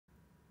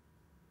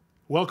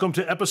Welcome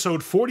to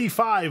episode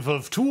 45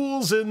 of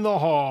Tools in the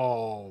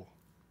Hall.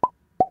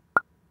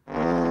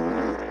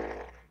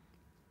 Part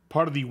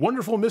of the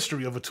wonderful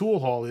mystery of a tool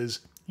haul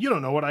is you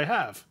don't know what I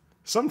have.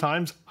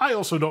 Sometimes I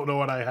also don't know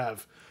what I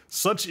have.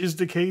 Such is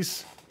the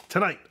case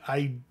tonight.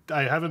 I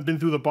haven't been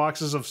through the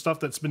boxes of stuff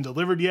that's been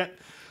delivered yet,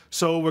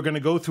 so we're going to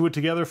go through it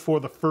together for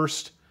the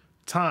first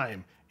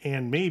time.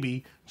 And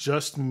maybe,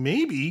 just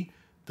maybe,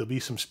 there'll be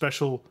some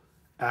special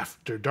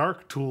after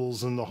dark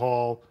tools in the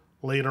hall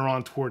later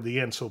on toward the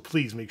end. So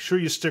please make sure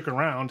you stick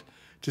around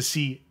to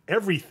see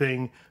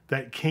everything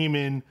that came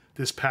in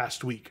this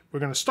past week. We're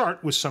going to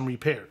start with some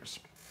repairs.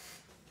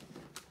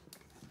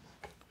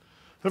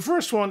 The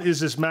first one is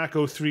this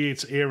Matco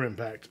 3/8 air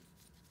impact.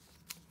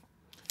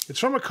 It's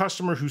from a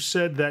customer who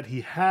said that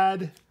he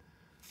had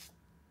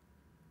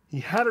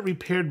it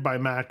repaired by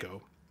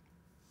Matco,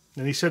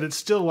 and he said it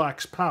still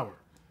lacks power.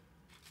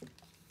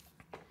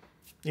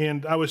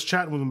 And I was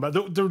chatting with him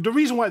about the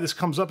reason why this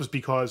comes up is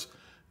because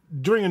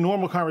during a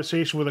normal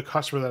conversation with a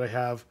customer that I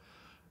have,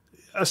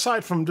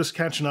 aside from just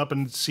catching up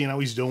and seeing how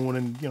he's doing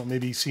and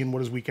maybe seeing what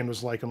his weekend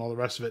was like and all the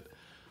rest of it,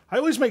 I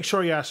always make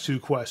sure I ask two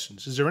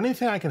questions. Is there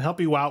anything I can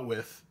help you out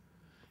with?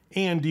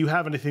 And do you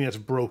have anything that's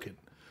broken?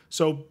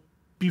 So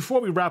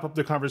before we wrap up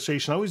the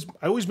conversation,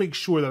 I always make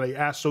sure that I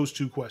ask those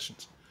two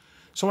questions.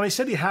 So when I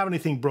said, do you have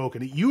anything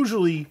broken, it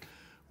usually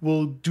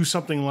will do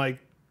something like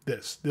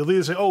this. They'll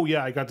either say, oh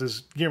yeah, I got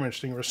this Gearwrench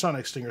thing or a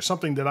Sonic thing or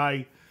something that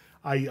I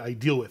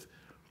deal with.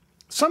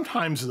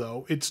 Sometimes,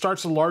 though, it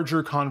starts a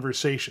larger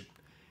conversation.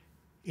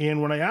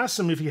 And when I asked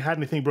him if he had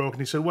anything broken,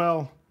 he said,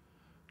 well,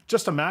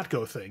 just a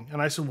Matco thing.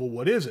 And I said, well,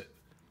 what is it?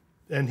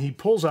 And he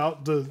pulls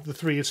out the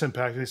 3/8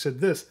 impact, and he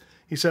said this.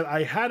 He said,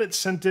 I had it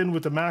sent in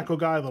with the Matco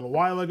guy a little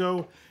while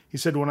ago. He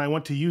said, when I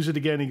went to use it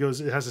again, he goes,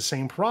 it has the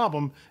same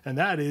problem, and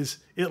that is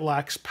it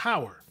lacks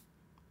power.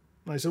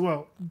 And I said,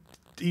 well,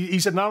 he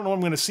said, I don't know, I'm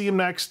going to see him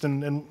next.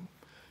 And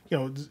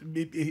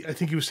I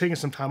think he was taking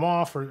some time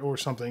off or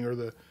something, or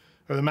the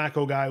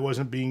Matco guy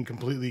wasn't being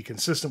completely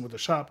consistent with the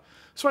shop.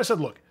 So I said,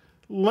 look,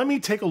 let me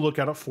take a look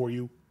at it for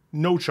you,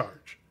 no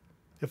charge.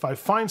 If I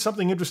find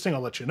something interesting,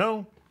 I'll let you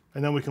know,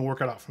 and then we can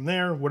work it out from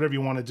there, whatever you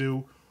want to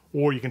do,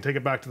 or you can take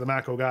it back to the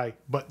Matco guy,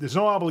 but there's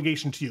no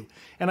obligation to you.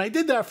 And I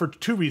did that for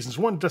two reasons.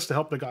 One, just to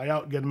help the guy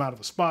out, get him out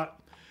of a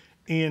spot,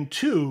 and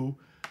two,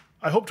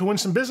 I hope to win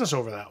some business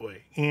over that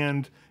way.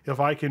 And if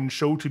I can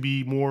show to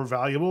be more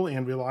valuable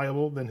and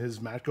reliable than his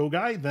Matco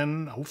guy,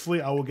 then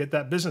hopefully I will get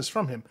that business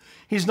from him.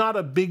 He's not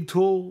a big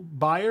tool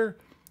buyer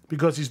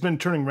because he's been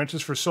turning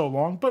wrenches for so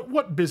long, but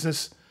what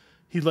business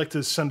he'd like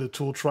to send a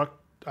tool truck,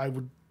 I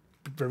would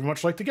very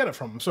much like to get it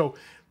from him. So,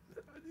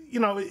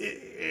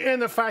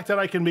 and the fact that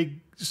I can make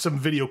some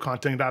video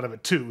content out of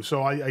it too.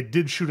 So I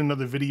did shoot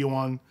another video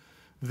on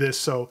this.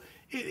 So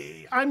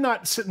I'm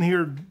not sitting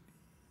here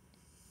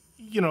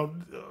don't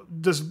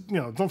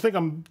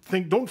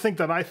think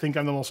that I think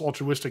I'm the most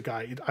altruistic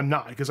guy. I'm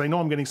not, because I know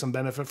I'm getting some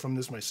benefit from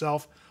this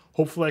myself.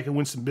 Hopefully I can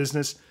win some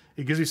business.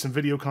 It gives me some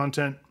video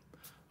content.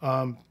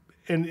 And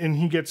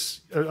he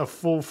gets a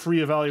full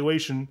free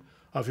evaluation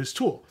of his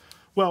tool.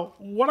 Well,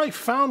 what I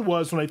found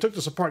was when I took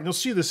this apart, and you'll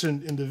see this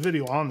in the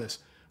video on this,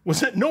 was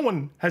that no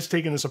one has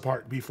taken this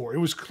apart before. It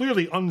was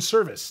clearly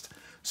unserviced.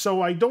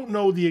 So I don't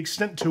know the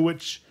extent to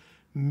which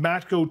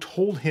Matco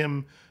told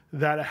him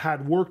that it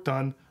had work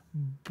done.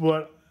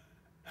 But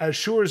as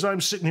sure as I'm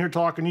sitting here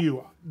talking to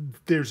you,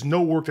 there's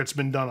no work that's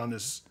been done on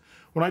this.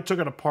 When I took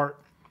it apart,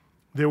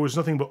 there was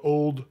nothing but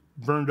old,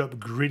 burned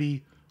up,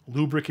 gritty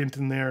lubricant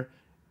in there.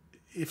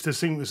 If this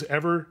thing was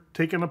ever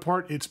taken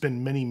apart, it's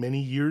been many, many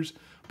years.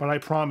 But I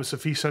promise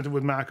if he sent it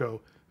with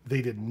Matco,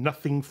 they did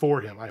nothing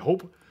for him. I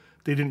hope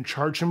they didn't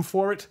charge him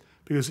for it,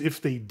 because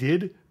if they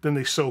did, then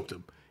they soaked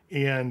him.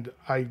 And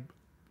I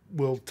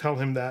will tell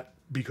him that,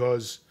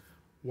 because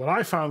what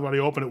I found when I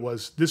opened it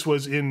was this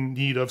was in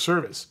need of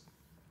service.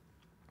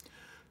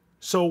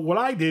 So what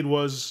I did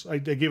was I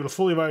gave it a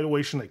full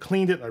evaluation. I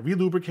cleaned it, I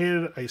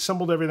relubricated it, I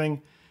assembled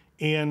everything,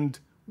 and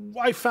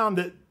I found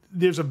that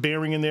there's a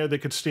bearing in there that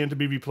could stand to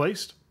be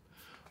replaced.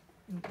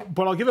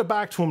 But I'll give it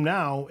back to him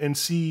now and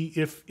see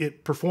if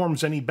it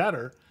performs any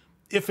better.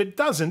 If it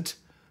doesn't,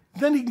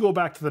 then he can go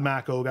back to the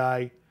Matco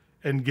guy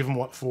and give him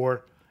what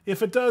for.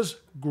 If it does,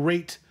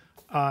 great.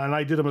 And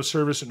I did him a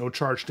service at no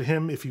charge to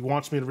him. If he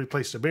wants me to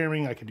replace the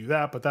bearing, I can do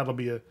that, but that'll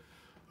be a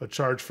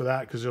charge for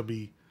that, because there'll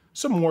be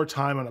some more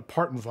time and a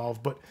part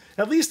involved. But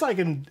at least I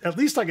can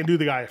do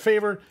the guy a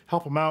favor,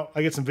 help him out.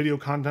 I get some video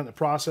content in the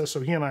process,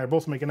 so he and I are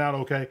both making out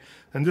okay.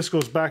 And this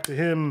goes back to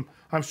him.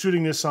 I'm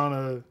shooting this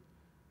on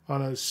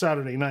a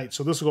Saturday night,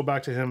 so this will go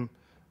back to him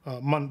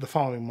the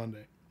following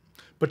Monday.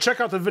 But check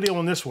out the video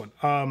on this one.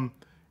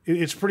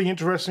 It's pretty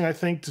interesting, I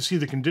think, to see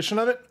the condition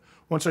of it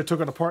once I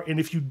took it apart. And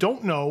if you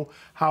don't know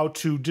how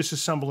to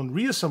disassemble and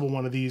reassemble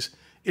one of these,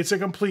 it's a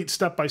complete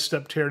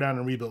step-by-step teardown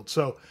and rebuild.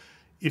 So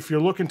if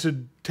you're looking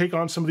to take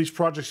on some of these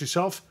projects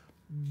yourself,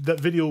 that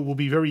video will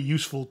be very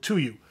useful to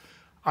you.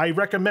 I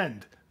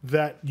recommend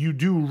that you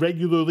do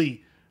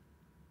regularly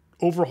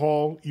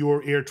overhaul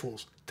your air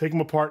tools. Take them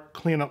apart,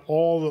 clean up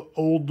all the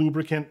old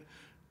lubricant,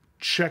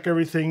 check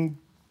everything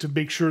to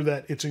make sure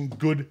that it's in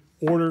good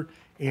order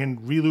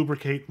and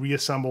re-lubricate,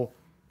 reassemble,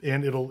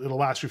 and it'll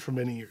last you for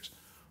many years.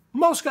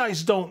 Most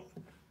guys don't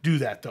do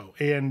that though,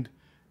 and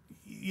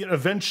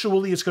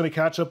eventually it's going to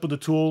catch up with the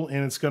tool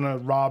and it's going to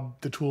rob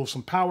the tool of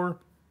some power.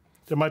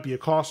 There might be a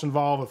cost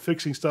involved of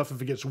fixing stuff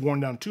if it gets worn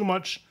down too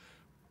much,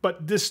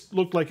 but this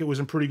looked like it was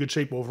in pretty good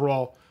shape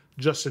overall,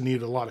 just it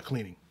needed a lot of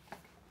cleaning.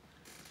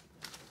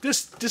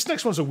 This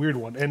next one's a weird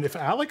one, and if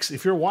Alex,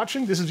 if you're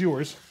watching, this is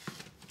yours.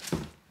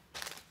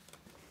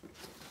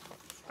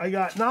 I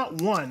got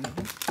not one,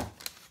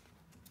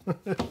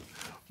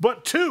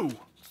 but two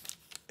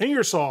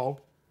Ingersoll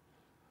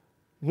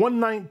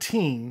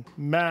 119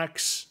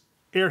 Max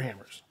air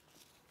hammers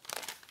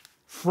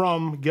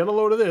from, get a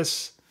load of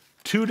this,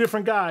 two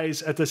different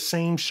guys at the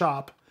same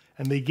shop,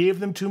 and they gave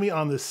them to me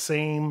on the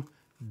same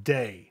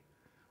day.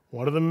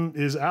 One of them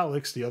is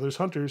Alex, the other's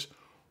Hunter's.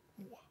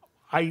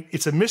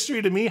 It's a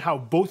mystery to me how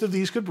both of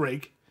these could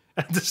break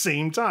at the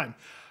same time.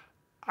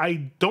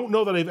 I don't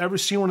know that I've ever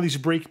seen one of these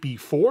break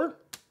before,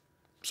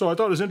 so I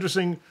thought it was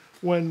interesting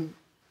when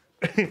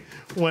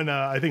when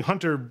I think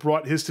Hunter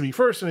brought his to me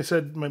first, and I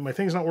said, my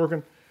thing's not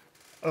working.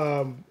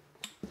 Can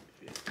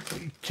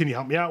you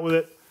help me out with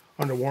it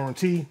under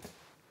warranty?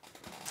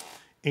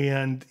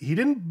 And he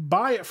didn't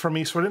buy it from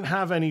me, so I didn't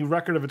have any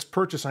record of its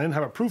purchase. I didn't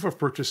have a proof of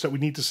purchase that we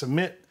need to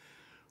submit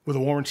with a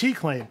warranty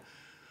claim.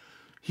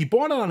 He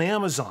bought it on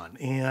Amazon,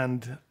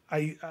 and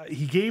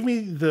he gave me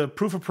the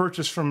proof of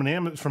purchase from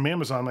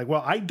Amazon. I'm like,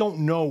 well, I don't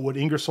know what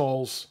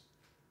Ingersoll's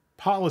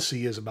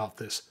policy is about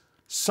this.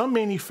 Some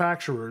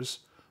manufacturers,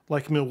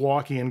 like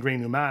Milwaukee and Gray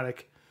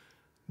Pneumatic,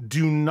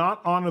 do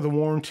not honor the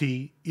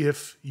warranty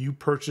if you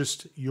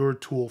purchased your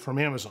tool from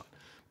Amazon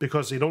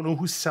because they don't know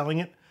who's selling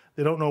it.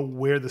 They don't know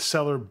where the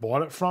seller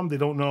bought it from. They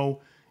don't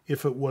know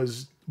if it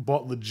was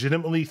bought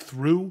legitimately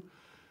through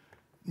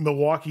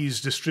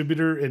Milwaukee's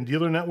distributor and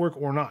dealer network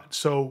or not.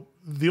 So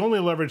the only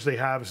leverage they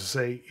have is to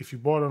say, if you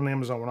bought it on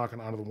Amazon, we're not going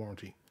to honor the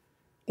warranty.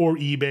 Or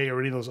eBay or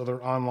any of those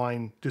other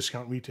online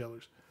discount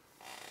retailers.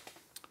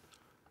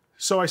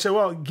 So I said,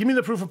 well, give me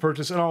the proof of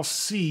purchase and I'll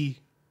see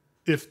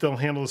if they'll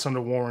handle this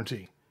under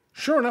warranty.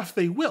 Sure enough,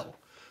 they will.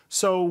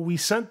 So we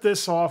sent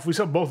this off. We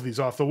sent both of these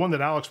off. The one that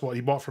Alex bought,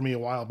 he bought for me a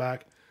while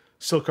back,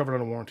 still covered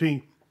under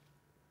warranty.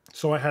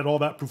 So I had all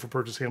that proof of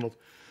purchase handled.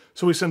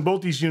 So we sent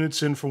both these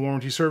units in for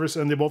warranty service,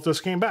 and they both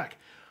just came back.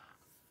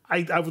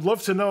 I would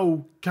love to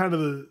know kind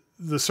of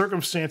the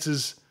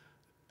circumstances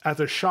at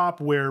the shop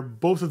where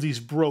both of these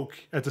broke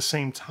at the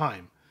same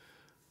time.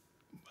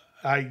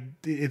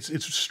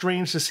 It's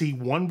strange to see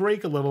one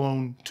break, let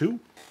alone two.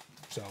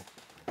 So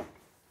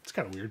it's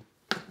kind of weird.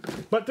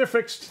 But they're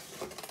fixed.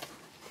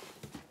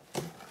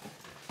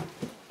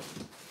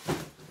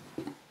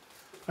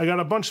 I got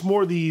a bunch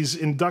more of these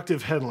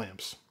inductive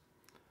headlamps.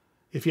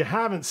 If you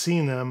haven't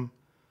seen them,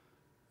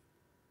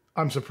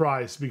 I'm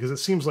surprised because it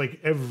seems like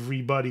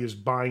everybody is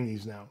buying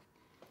these now.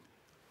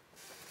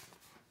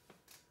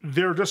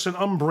 They're just an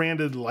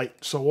unbranded light,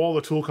 so all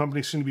the tool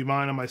companies seem to be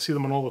buying them. I see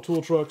them on all the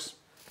tool trucks.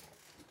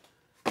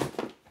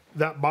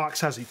 That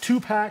box has a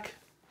 2-pack,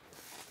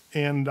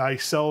 and I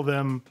sell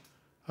them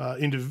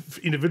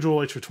individual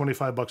lights for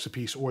 $25 a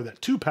piece, or that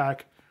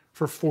 2-pack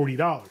for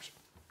 $40.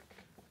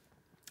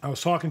 I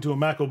was talking to a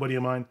Matco buddy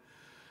of mine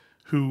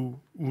who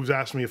was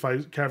asking me if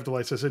I carved the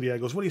lights. I said, yeah. He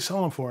goes, what do you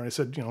sell them for? And I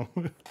said, you know,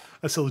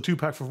 I sell the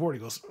 2-pack for $40. He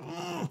goes,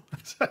 oh.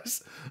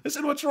 I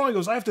said, what's wrong? He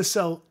goes, I have to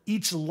sell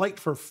each light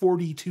for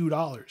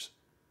 $42.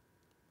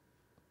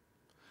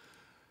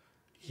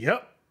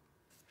 Yep.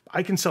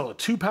 I can sell a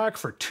 2-pack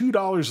for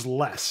 $2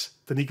 less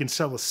than he can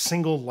sell a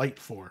single light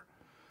for.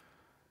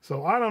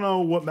 So I don't know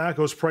what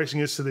Matco's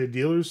pricing is to their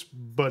dealers,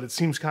 but it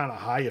seems kind of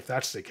high if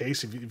that's the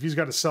case. If he's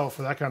got to sell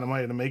for that kind of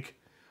money to make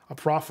a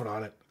profit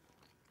on it,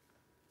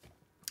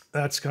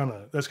 that's kind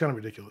of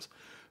ridiculous.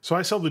 So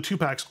I sell the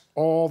 2-packs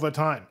all the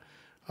time.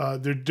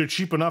 They're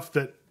cheap enough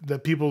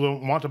that people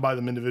don't want to buy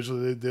them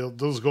individually. They'll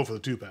just go for the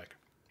 2-pack.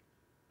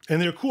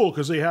 And they're cool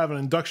because they have an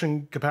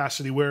induction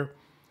capacity where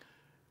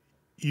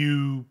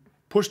you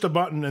push the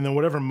button and then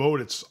whatever mode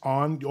it's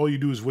on, all you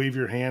do is wave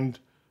your hand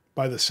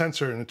by the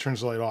sensor and it turns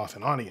the light off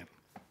and on again.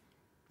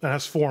 That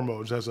has 4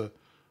 modes. It has a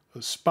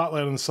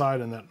spotlight on the side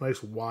and that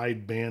nice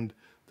wide band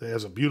that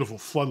has a beautiful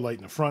floodlight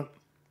in the front.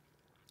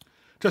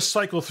 Just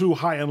cycle through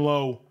high and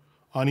low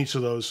on each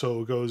of those.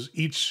 So it goes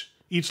each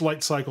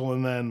light cycle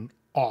and then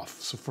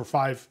off. So for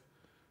 5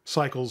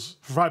 cycles,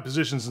 for 5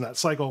 positions in that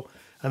cycle,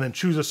 and then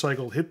choose a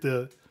cycle, hit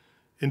the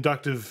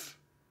inductive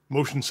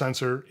motion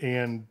sensor,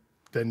 and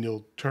then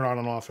you'll turn on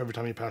and off every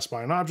time you pass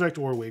by an object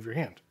or wave your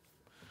hand.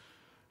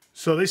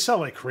 So they sell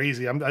like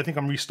crazy. I think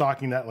I'm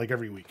restocking that like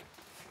every week.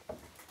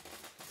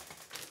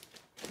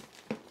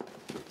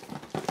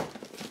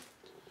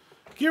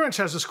 Gearwrench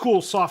has this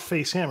cool soft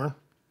face hammer.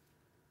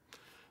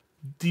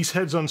 These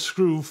heads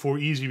unscrew for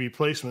easy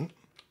replacement.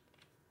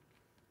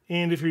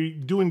 And if you're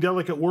doing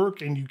delicate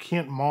work and you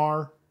can't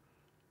mar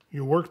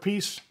your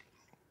workpiece,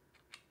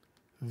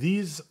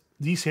 these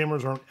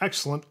hammers are an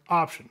excellent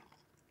option.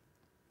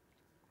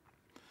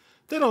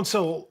 They don't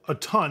sell a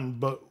ton,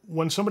 but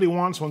when somebody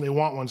wants one, they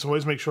want one, so I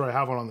always make sure I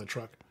have one on the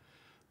truck.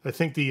 I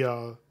think the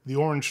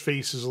orange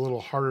face is a little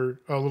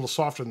harder, a little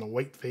softer than the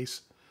white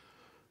face.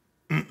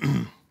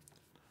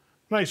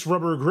 Nice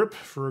rubber grip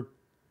for a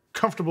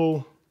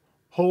comfortable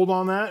hold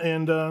on that,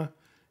 and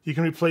you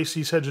can replace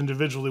these heads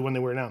individually when they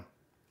wear down.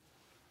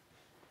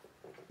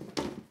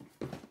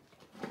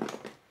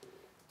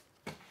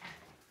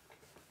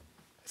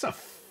 It's a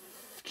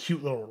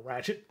cute little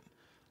ratchet.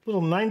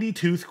 Little 90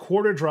 tooth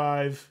quarter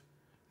drive,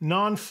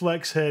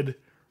 non-flex head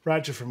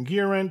ratchet from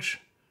Gearwrench.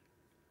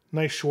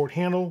 Nice short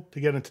handle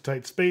to get into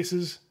tight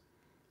spaces.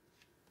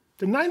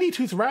 The 90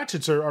 tooth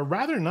ratchets are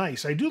rather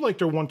nice. I do like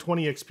their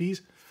 120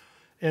 XPs,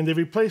 and they've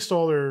replaced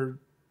all their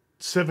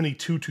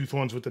 72 tooth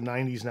ones with the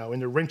 90s now,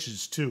 and their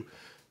wrenches too.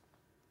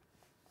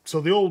 So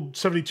the old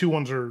 72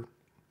 ones are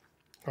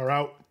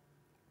out.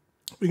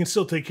 We can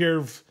still take care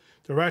of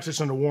the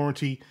ratchets under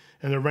warranty,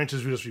 and the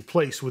wrenches we just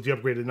replace with the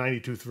upgraded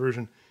 90 tooth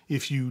version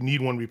if you need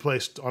one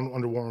replaced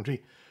under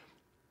warranty.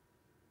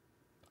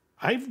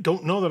 I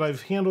don't know that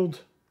I've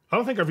handled... I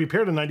don't think I've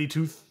repaired a 90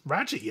 tooth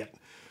ratchet yet.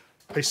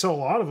 I sell a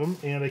lot of them,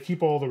 and I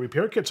keep all the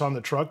repair kits on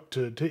the truck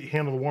to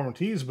handle the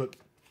warranties, but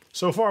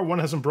so far one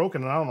hasn't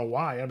broken, and I don't know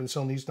why. I've been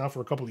selling these now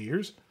for a couple of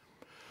years.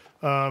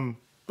 The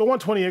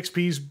 120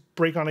 XPs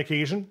break on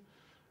occasion,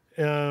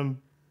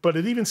 but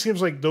it even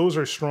seems like those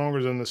are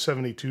stronger than the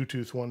 72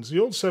 tooth ones. The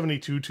old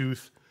 72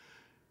 tooth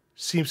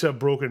seems to have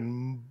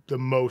broken the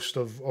most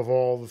of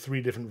all the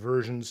three different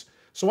versions.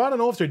 So I don't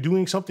know if they're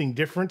doing something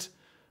different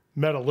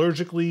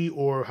metallurgically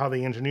or how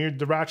they engineered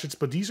the ratchets,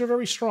 but these are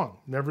very strong.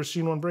 Never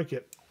seen one break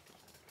yet.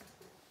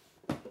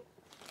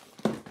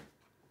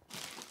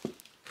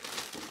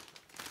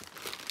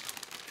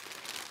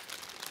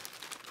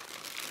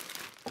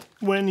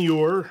 When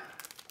your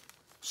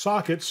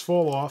sockets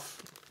fall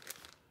off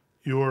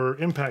your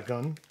impact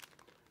gun,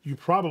 you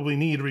probably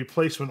need a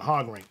replacement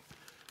hog ring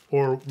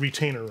or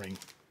retainer ring.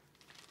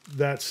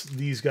 That's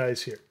these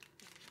guys here.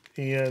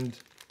 And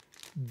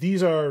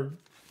these are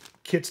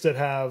kits that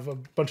have a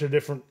bunch of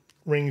different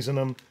rings in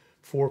them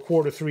for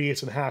 1/4,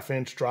 3/8, and 1/2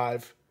 inch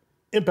drive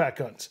impact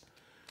guns.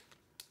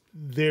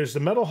 There's the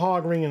metal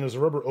hog ring and there's a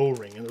rubber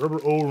O-ring. And the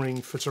rubber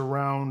O-ring fits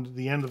around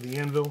the end of the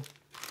anvil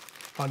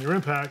on your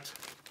impact.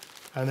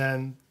 And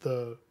then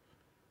the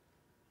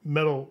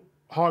metal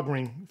hog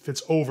ring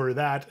fits over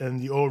that, and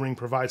the O-ring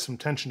provides some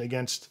tension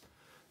against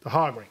the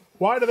hog ring.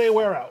 Why do they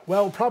wear out?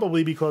 Well,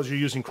 probably because you're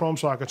using chrome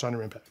sockets on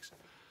your impacts.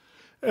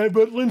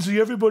 But Lindsay,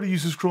 everybody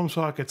uses chrome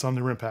sockets on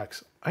their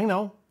impacts. I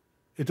know.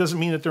 It doesn't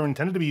mean that they're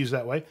intended to be used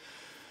that way.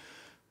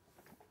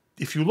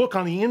 If you look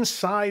on the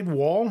inside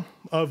wall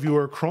of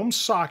your chrome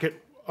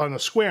socket on the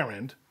square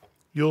end,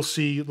 you'll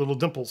see little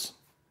dimples.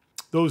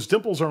 Those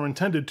dimples are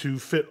intended to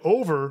fit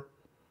over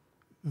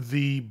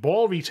the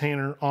ball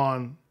retainer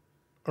on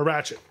a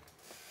ratchet.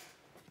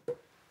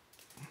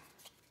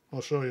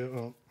 I'll show you.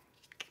 Oh.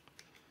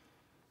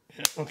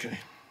 Yeah, okay.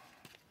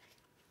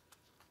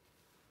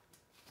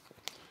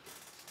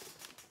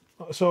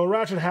 So a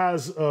ratchet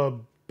has a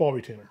ball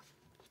retainer.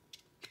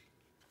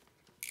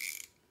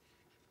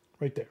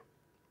 Right there.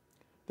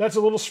 That's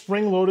a little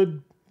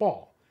spring-loaded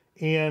ball.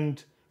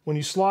 And when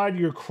you slide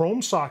your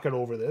chrome socket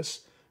over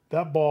this,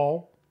 that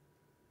ball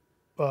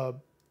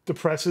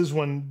depresses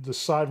when the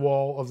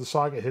sidewall of the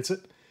socket hits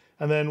it.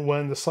 And then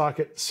when the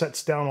socket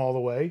sets down all the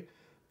way,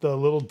 the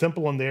little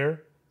dimple in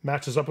there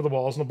matches up with the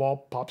balls and the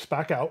ball pops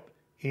back out,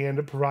 and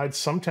it provides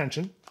some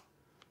tension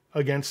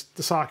against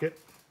the socket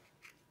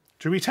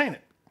to retain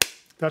it.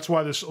 That's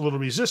why there's a little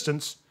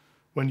resistance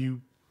when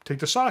you take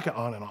the socket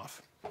on and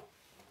off.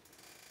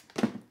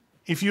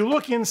 If you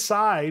look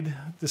inside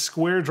the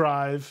square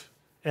drive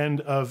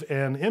end of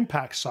an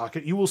impact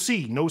socket, you will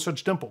see no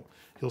such dimple.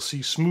 You'll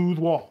see smooth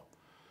wall.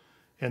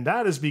 And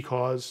that is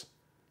because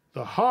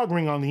the hog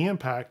ring on the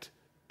impact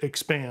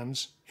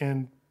expands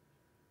and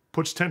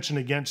puts tension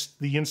against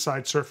the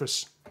inside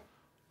surface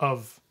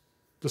of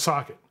the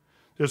socket.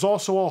 There's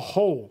also a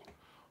hole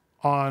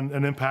on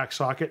an impact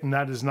socket, and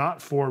that is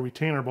not for a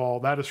retainer ball.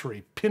 That is for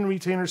a pin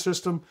retainer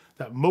system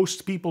that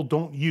most people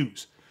don't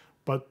use.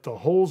 But the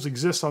holes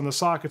exist on the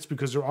sockets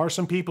because there are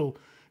some people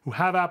who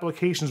have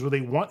applications where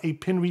they want a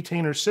pin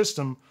retainer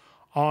system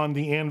on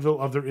the anvil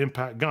of their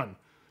impact gun.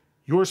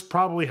 Yours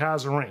probably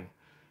has a ring,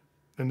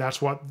 and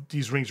that's what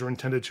these rings are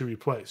intended to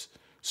replace.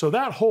 So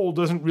that hole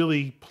doesn't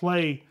really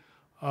play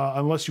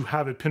unless you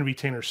have a pin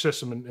retainer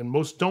system, and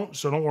most don't,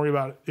 so don't worry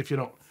about it if you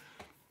don't.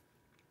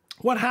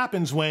 What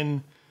happens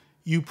when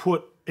you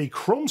put a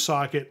chrome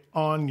socket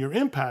on your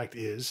impact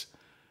is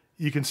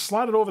you can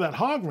slide it over that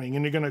hog ring,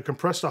 and you're going to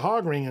compress the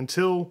hog ring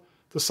until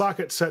the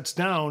socket sets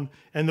down,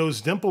 and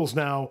those dimples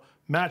now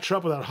match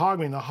up with that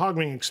hog ring. The hog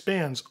ring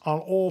expands on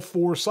all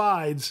four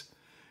sides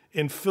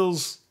and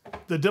fills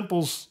the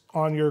dimples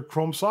on your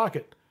chrome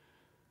socket.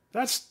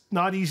 That's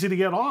not easy to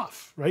get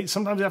off, right?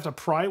 Sometimes you have to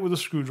pry it with a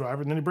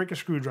screwdriver, and then you break a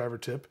screwdriver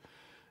tip,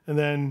 and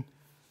then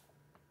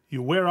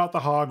you wear out the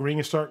hog ring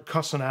and start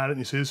cussing at it, and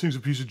you say, this thing's a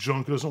piece of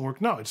junk, it doesn't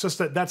work. No, it's just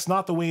that that's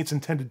not the way it's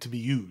intended to be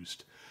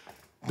used.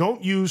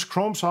 Don't use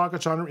chrome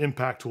sockets on your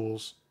impact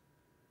tools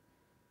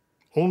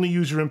Only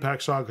use your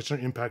impact sockets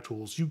and impact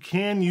tools. You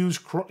can use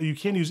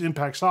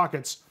impact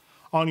sockets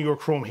on your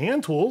chrome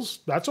hand tools.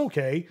 That's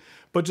okay,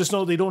 but just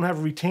know they don't have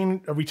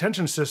a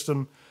retention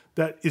system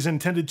that is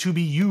intended to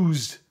be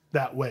used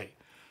that way.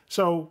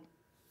 So,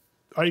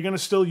 are you going to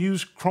still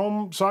use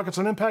chrome sockets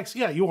on impacts?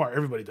 Yeah, you are.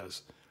 Everybody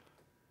does.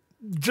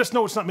 Just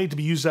know it's not made to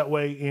be used that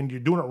way, and you're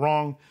doing it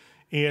wrong.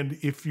 And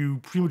if you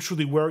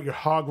prematurely wear out your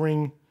hog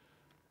ring,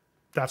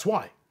 that's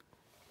why.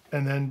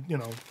 And then, you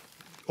know,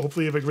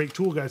 hopefully you have a great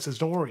tool guy that says,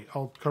 don't worry,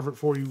 I'll cover it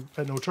for you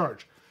at no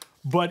charge.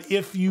 But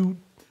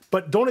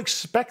don't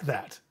expect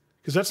that,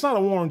 because that's not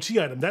a warranty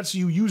item. That's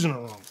you using it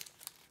wrong.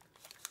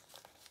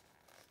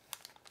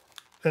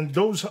 And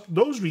those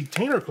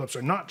retainer clips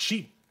are not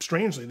cheap,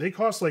 strangely. They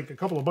cost like a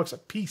couple of bucks a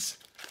piece.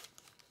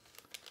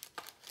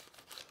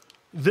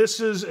 This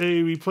is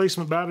a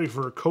replacement battery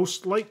for a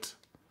Coast Light.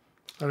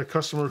 I had a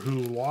customer who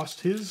lost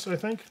his, I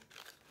think.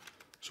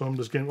 So I'm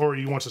just getting, or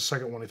he wants a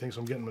second one, I think, so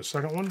I'm getting him a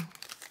second one.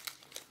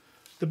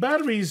 The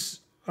batteries,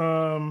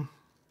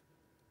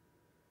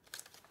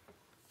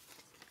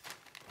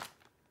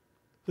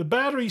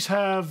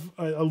 have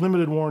a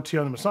limited warranty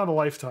on them. It's not a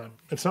lifetime.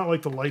 It's not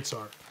like the lights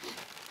are.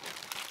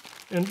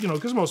 And, you know,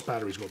 because most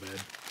batteries go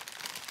bad.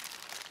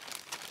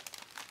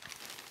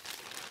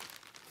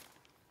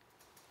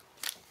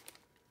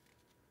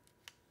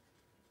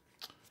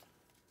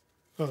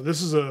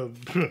 This is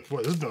boy,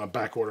 this has been on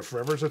back order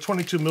forever. It's a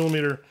 22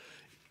 millimeter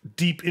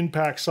deep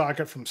impact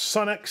socket from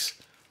Sunex.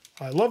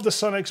 I love the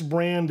Sunex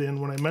brand,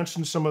 and when I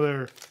mentioned some of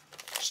their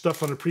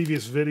stuff on a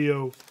previous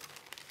video,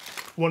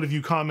 one of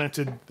you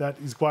commented that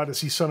he's glad to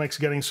see Sunex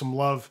getting some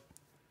love.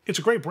 It's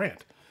a great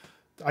brand.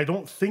 I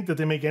don't think that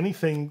they make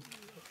anything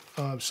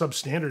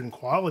substandard in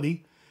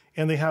quality,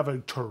 and they have a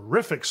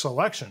terrific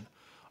selection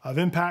of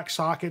impact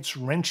sockets,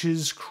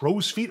 wrenches,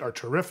 crow's feet are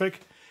terrific,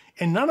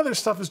 and none of their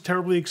stuff is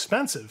terribly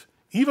expensive.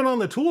 Even on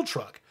the tool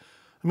truck.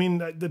 I mean,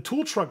 the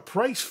tool truck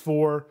price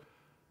for,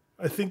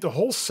 I think, the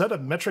whole set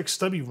of metric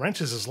stubby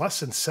wrenches is less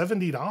than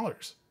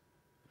 $70.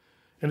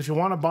 And if you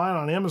want to buy it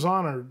on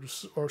Amazon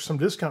or some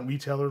discount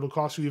retailer, it'll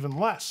cost you even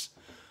less.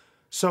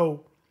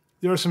 So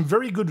there are some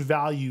very good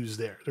values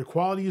there. Their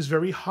quality is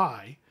very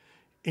high,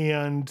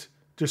 and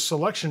their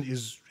selection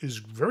is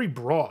very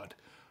broad.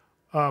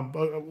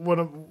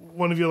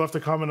 One of you left a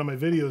comment on my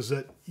videos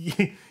that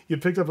you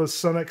picked up a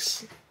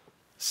Sunex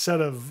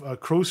set of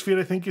crow's feet,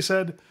 I think you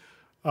said,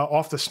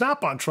 off the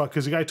Snap-on truck,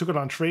 because the guy took it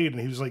on trade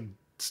and he was like,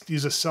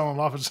 he's just selling it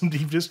off at some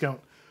deep discount.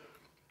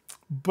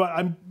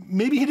 But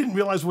maybe he didn't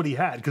realize what he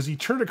had, because he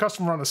turned a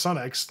customer on a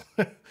Sunex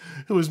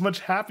who was much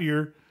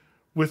happier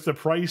with the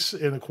price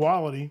and the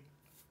quality.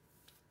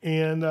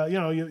 And, you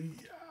know,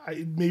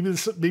 maybe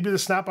the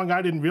Snap-on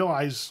guy didn't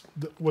realize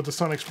what the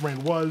Sunex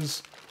brand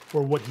was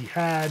or what he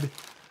had,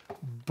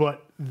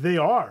 but they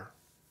are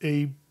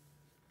a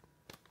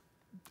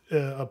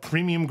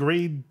premium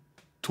grade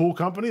tool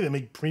company. They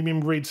make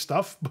premium grade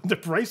stuff, but the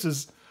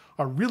prices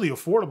are really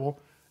affordable.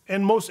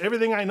 And most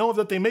everything I know of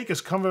that they make is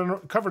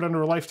covered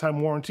under a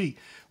lifetime warranty.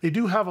 They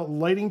do have a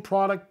lighting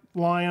product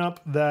lineup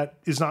that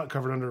is not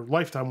covered under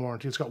lifetime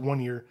warranty. It's got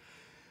 1 year.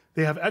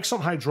 They have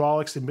excellent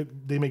hydraulics.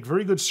 They make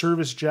very good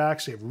service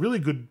jacks. They have really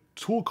good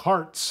tool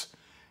carts.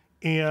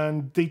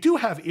 And they do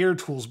have air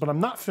tools, but I'm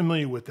not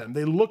familiar with them.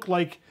 They look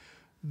like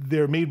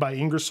they're made by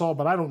Ingersoll,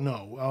 but I don't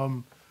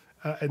know.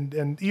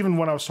 And even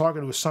when I was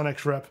talking to a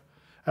Sunex rep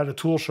at a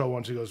tool show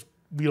once, he goes,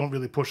 we don't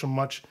really push them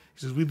much.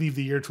 He says, we leave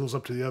the air tools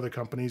up to the other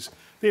companies.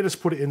 They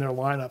just put it in their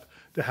lineup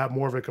to have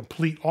more of a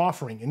complete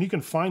offering. And you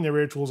can find their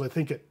air tools, I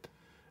think,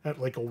 at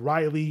like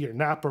O'Reilly or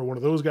Napa or one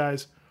of those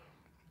guys.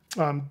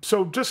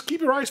 So just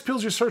keep your eyes peeled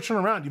as you're searching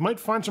around. You might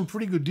find some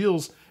pretty good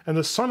deals. And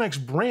the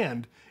Sunex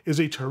brand is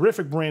a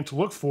terrific brand to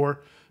look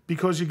for,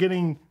 because you're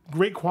getting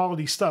great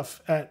quality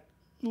stuff at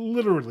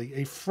literally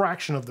a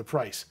fraction of the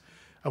price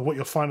of what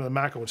you'll find on the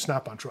Matco and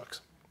Snap-on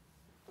trucks.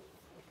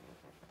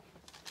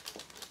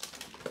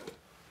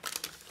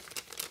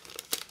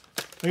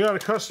 I got a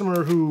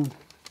customer who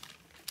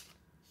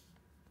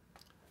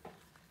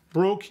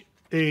broke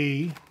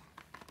a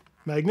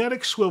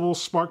magnetic swivel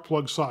spark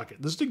plug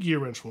socket. This is the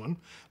Gearwrench one.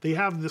 They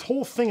have this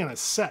whole thing in a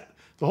set.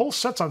 The whole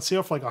set's on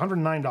sale for like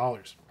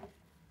 $109.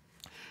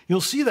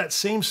 You'll see that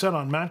same set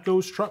on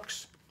Matco's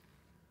trucks.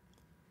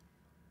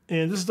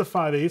 And this is the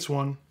 5/8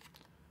 one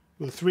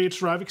with a 3/8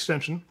 drive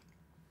extension.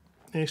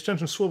 And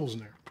extension swivels in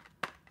there.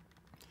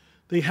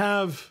 They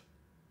have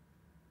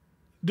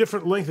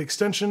different length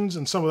extensions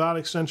and some without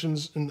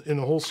extensions in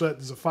the whole set.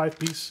 There's a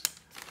 5-piece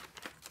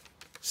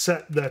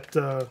set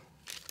that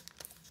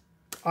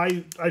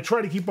I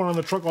try to keep one on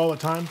the truck all the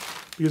time,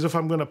 because if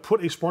I'm going to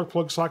put a spark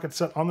plug socket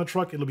set on the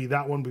truck, it'll be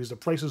that one, because the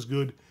price is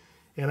good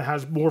and it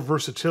has more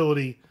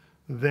versatility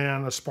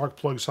than a spark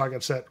plug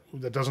socket set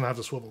that doesn't have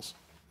the swivels.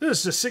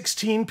 This is a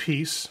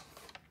 16-piece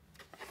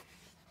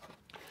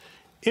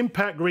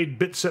impact grade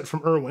bit set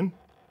from Irwin.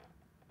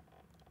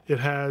 It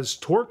has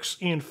Torx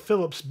and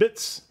Phillips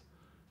bits,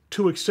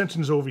 2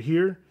 extensions over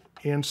here,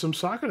 and some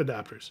socket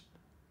adapters.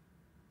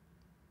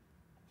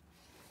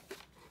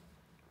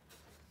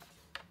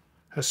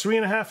 Has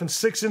 3.5 and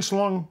 6 inch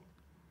long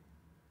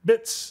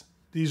bits.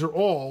 These are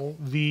all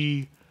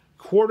the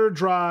quarter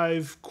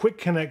drive quick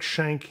connect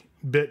shank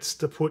bits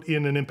to put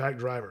in an impact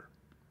driver.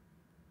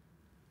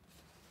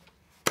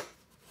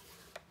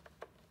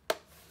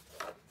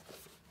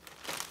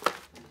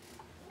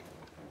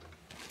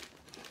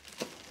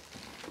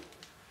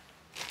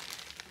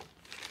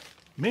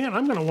 Man,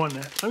 I'm going to want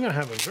that. I'm going to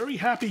have a very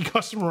happy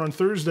customer on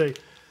Thursday.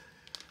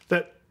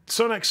 That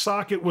Sonex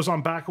socket was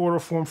on back order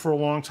for him for a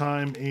long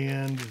time,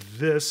 and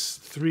this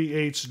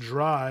 3/8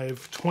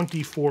 drive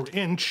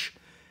 24-inch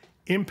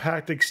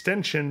impact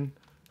extension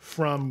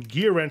from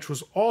Gearwrench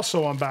was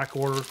also on back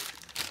order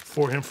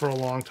for him for a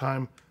long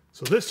time.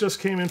 So this just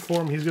came in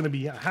for him. He's going to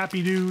be a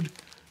happy dude.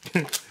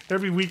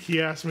 Every week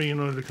he asks me,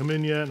 to come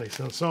in yet, and I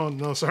said,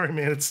 no, sorry,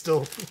 man, it's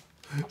still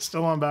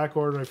on back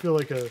order. I feel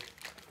like I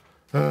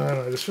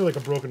just feel like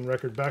a broken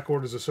record. Back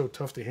orders are so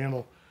tough to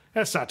handle.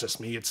 That's not just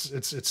me.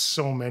 It's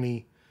so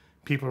many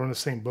people are in the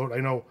same boat. I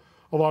know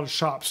a lot of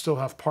shops still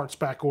have parts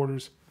back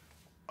orders.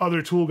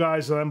 Other tool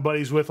guys that I'm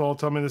buddies with all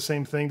tell me the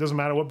same thing. Doesn't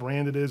matter what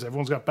brand it is.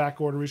 Everyone's got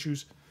back order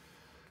issues.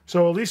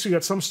 So at least we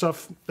got some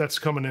stuff that's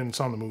coming in. It's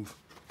on the move.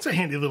 It's a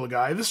handy little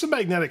guy. This is a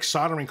magnetic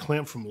soldering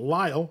clamp from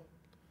Lyle.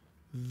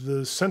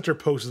 The center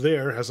post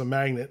there has a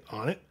magnet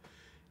on it.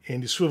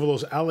 And you swivel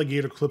those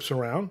alligator clips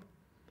around.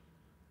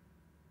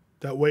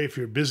 That way, if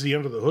you're busy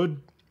under the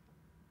hood,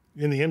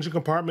 in the engine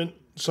compartment,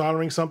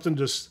 soldering something,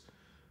 just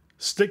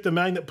stick the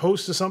magnet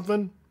post to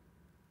something,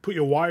 put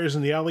your wires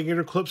in the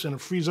alligator clips, and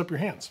it frees up your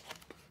hands.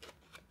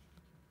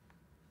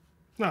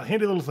 No,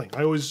 handy little thing.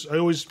 I always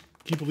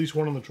keep at least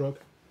one on the truck.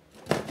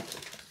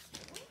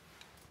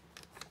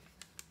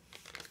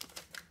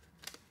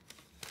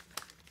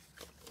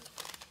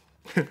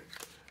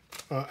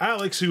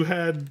 Alex, who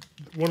had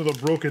one of the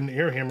broken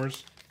air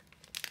hammers,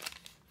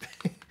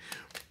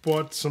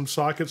 bought some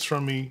sockets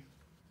from me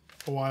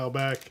a while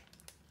back,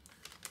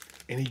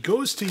 and he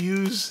goes to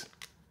use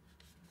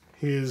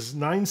his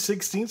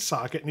 9/16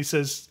 socket, and he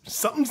says,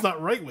 something's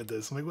not right with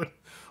this. I'm like,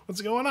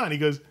 what's going on? He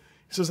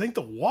says, I think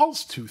the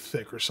wall's too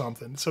thick or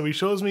something. So he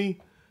shows me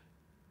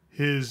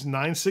his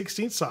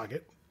 9/16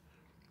 socket,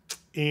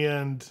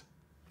 and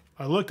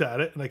I looked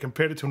at it, and I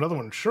compared it to another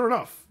one, and sure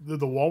enough,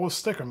 the wall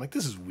was thicker. I'm like,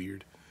 this is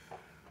weird.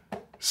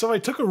 So I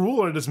took a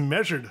ruler and just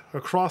measured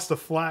across the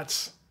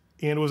flats,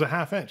 and it was a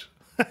 1/2 inch.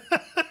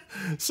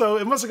 So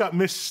it must have got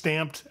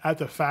misstamped at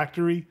the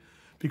factory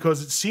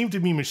because it seemed to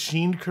be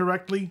machined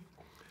correctly.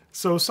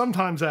 So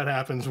sometimes that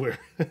happens where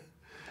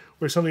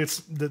something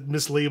gets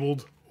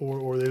mislabeled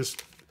or they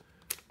just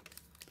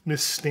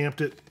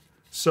misstamped it.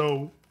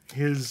 So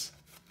his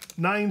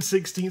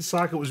 9/16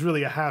 socket was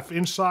really a 1/2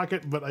 inch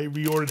socket, but I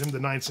reordered him the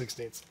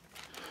 9/16.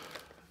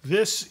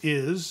 This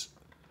is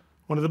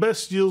one of the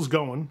best deals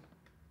going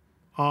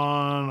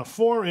on a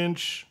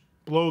 4-inch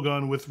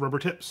blowgun with rubber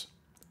tips.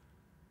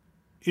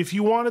 If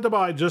you wanted to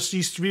buy just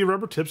these 3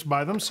 rubber tips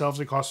by themselves,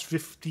 they cost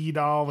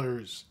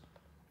 $50.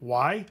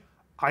 Why?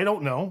 I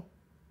don't know.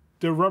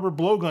 They're rubber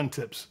blowgun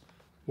tips.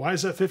 Why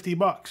is that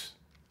 $50?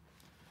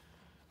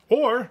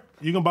 Or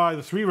you can buy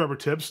the 3 rubber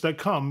tips that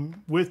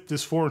come with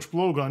this 4-inch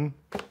blowgun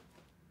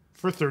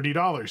for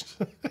 $30.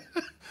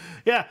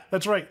 Yeah,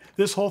 that's right.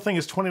 This whole thing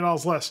is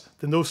 $20 less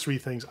than those 3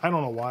 things. I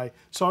don't know why.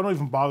 So I don't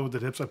even bother with the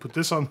tips. I put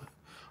this on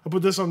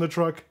the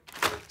truck.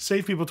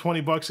 Save people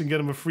 $20 and get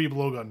them a free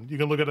blowgun. You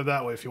can look at it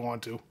that way if you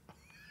want to.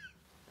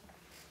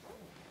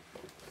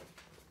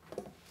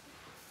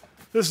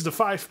 This is the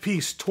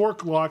 5-piece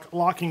torque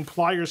locking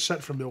pliers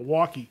set from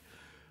Milwaukee.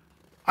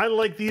 I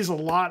like these a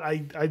lot.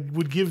 I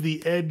would give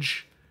the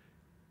edge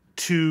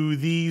to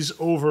these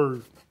over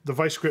the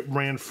Vice Grip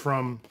brand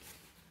from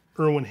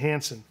Irwin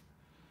Hansen,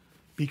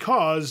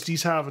 because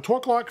these have a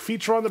torque lock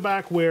feature on the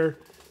back where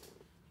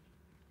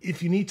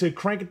if you need to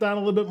crank it down a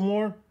little bit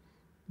more,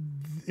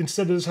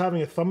 instead of just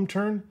having a thumb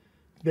turn,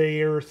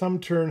 their thumb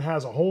turn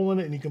has a hole in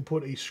it, and you can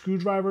put a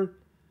screwdriver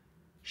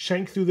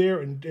shank through there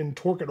and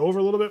torque it over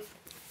a little bit.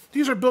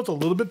 These are built a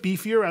little bit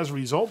beefier as a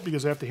result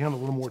because they have to handle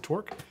a little more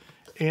torque.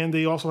 And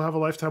they also have a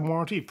lifetime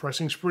warranty.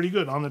 Pricing's pretty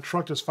good. On the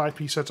truck, this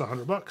 5-piece set's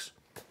 $100.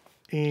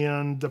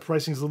 And the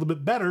pricing's a little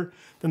bit better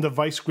than the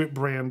Vice Grip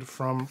brand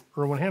from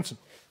Irwin Hansen.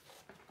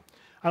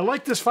 I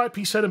like this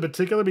 5-piece set in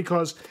particular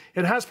because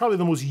it has probably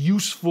the most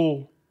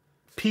useful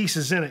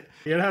pieces in it.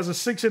 It has a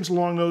 6-inch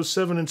long nose,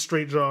 7-inch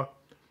straight jaw,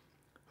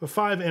 a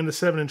 5 and a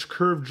 7-inch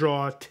curved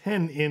jaw,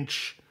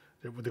 10-inch,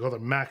 what they call the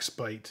max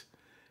bite,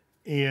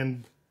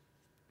 and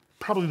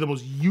probably the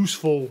most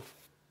useful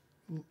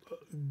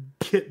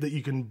kit that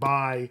you can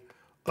buy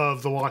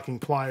of the locking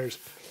pliers.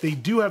 They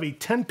do have a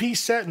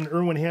 10-piece set, and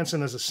Irwin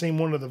Hansen has the same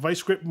one of the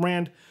Vice Grip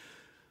brand,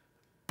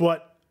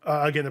 but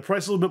again, the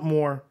price is a little bit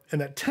more,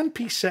 and that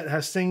 10-piece set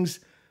has things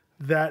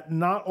that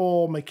not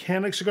all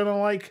mechanics are going to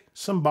like.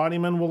 Some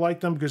bodymen will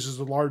like them because there's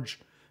the large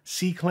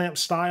C-clamp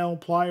style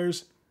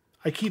pliers.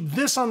 I keep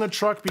this on the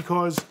truck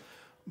because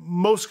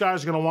most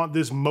guys are going to want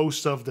this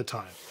most of the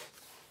time.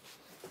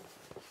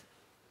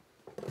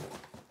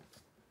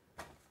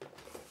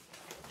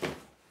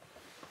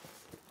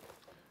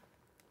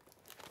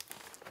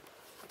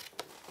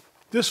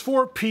 This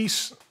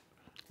 4-piece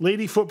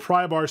Ladyfoot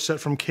pry bar set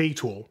from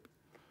K-Tool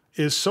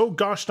is so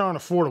gosh darn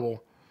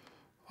affordable.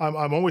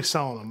 I'm always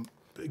selling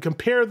them.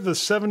 Compare the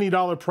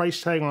 $70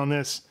 price tag on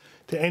this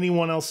to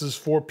anyone else's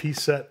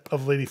 4-piece set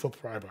of Ladyfoot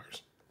pry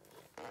bars.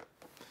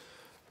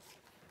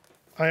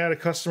 I had a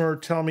customer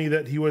tell me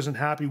that he wasn't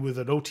happy with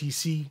an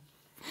OTC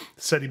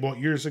set he bought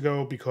years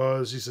ago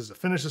because he says the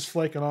finish is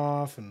flaking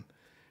off, and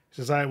he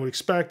says I would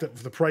expect that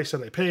for the price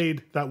that I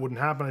paid that wouldn't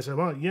happen. I said,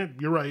 well, yeah,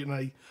 you're right,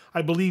 and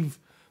I believe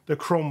the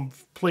chrome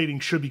plating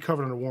should be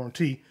covered under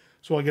warranty,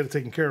 so I'll get it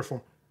taken care of for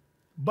him.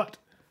 But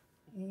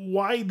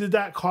why did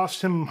that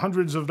cost him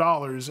hundreds of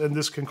dollars and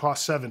this can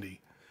cost $70?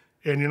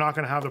 And you're not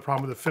going to have the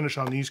problem with the finish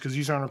on these because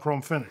these aren't a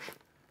chrome finish.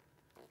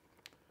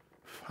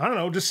 I don't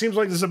know, it just seems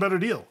like this is a better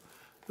deal.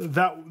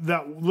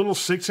 That little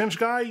 6-inch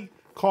guy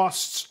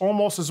costs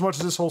almost as much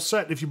as this whole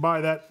set if you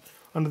buy that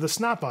under the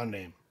Snap-on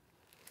name.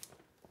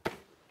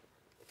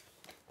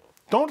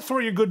 Don't throw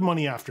your good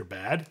money after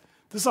bad.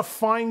 This is a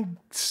fine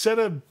set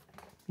of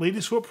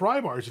Ladyfoot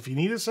pry bars. If you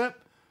need a set,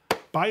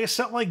 buy a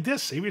set like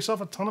this. Save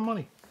yourself a ton of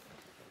money.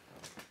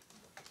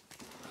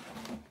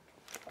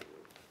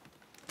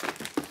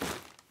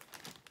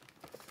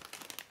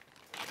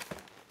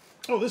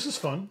 Oh, this is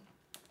fun.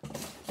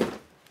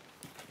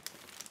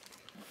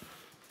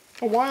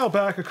 A while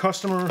back, a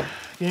customer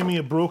gave me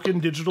a broken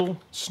digital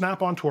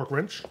Snap-on torque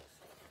wrench,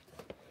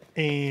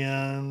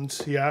 and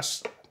he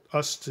asked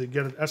us to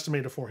get an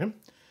estimator for him,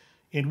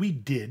 and we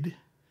did.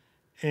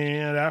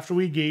 And after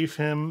we gave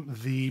him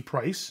the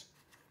price,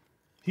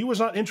 he was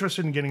not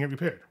interested in getting it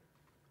repaired.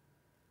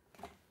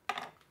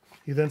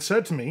 He then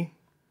said to me,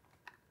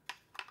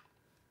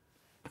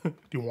 "Do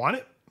you want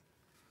it?"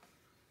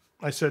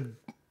 I said,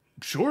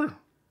 "Sure."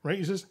 Right?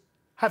 He says,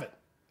 "Have it."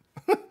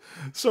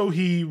 So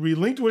he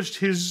relinquished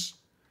his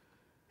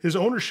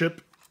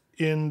ownership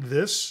in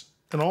this,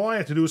 and all I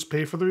had to do was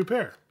pay for the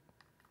repair,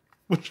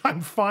 which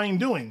I'm fine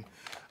doing.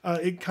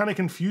 It kind of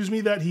confused me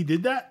that he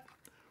did that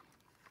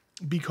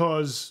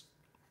because,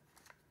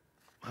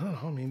 I don't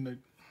know, I mean,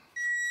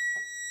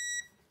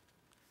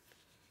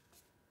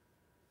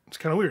 it's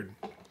kind of weird.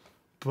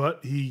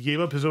 But he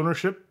gave up his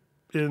ownership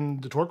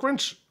in the torque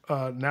wrench.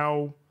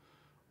 Now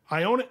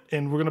I own it,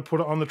 and we're going to put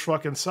it on the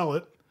truck and sell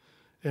it.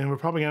 And we're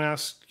probably going to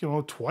ask,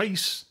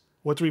 twice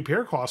what the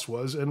repair cost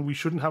was, and we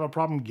shouldn't have a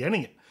problem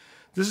getting it.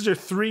 This is your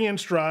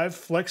 3-inch drive,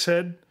 flex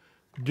head,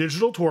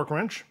 digital torque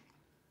wrench.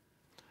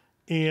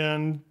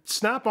 And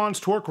Snap-on's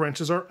torque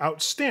wrenches are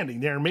outstanding.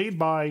 They're made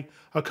by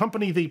a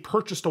company they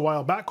purchased a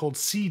while back called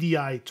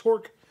CDI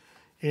Torque,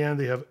 and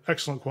they have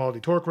excellent quality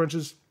torque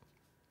wrenches.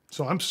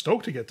 So I'm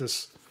stoked to get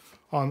this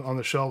on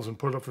the shelves and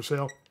put it up for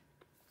sale.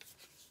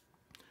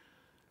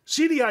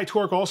 CDI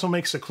Torque also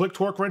makes the click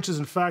torque wrenches.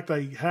 In fact,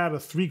 I had a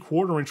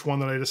 3/4-inch one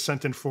that I just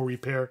sent in for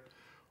repair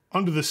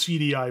under the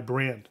CDI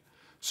brand.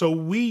 So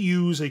we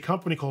use a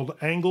company called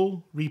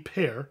Angle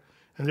Repair,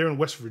 and they're in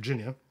West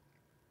Virginia.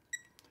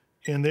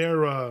 And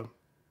they're, I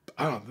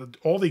don't know,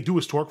 all they do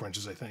is torque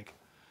wrenches, I think.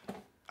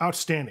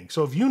 Outstanding.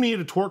 So if you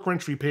need a torque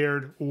wrench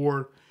repaired,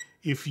 or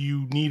if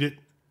you need it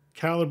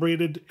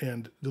calibrated,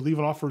 and they'll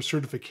even offer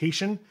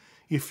certification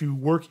if you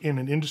work in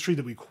an industry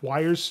that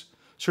requires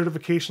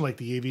certification like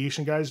the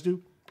aviation guys do.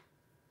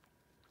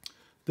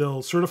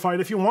 They'll certify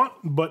it if you want,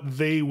 but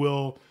they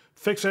will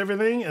fix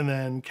everything and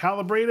then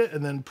calibrate it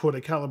and then put a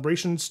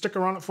calibration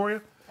sticker on it for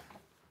you.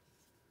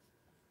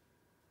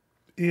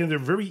 And they're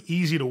very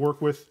easy to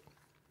work with.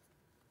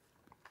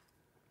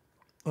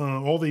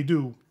 All they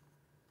do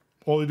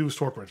is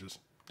torque wrenches.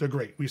 They're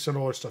great. We send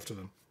all our stuff to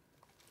them.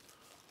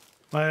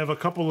 I have a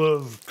couple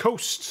of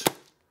Coast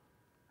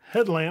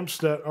headlamps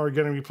that are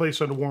getting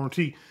replaced under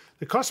warranty.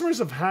 The customers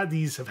have had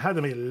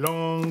them a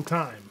long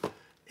time,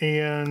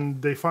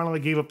 and they finally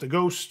gave up the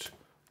ghost.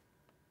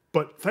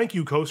 But thank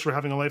you, Coast, for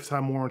having a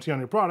lifetime warranty on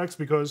your products,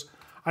 because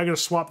I got to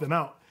swap them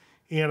out,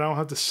 and I don't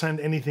have to send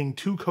anything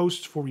to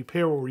Coast for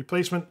repair or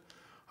replacement.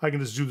 I can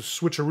just do the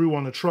switcheroo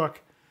on the truck,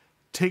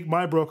 take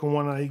my broken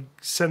one, and I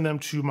send them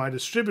to my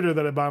distributor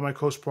that I buy my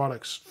Coast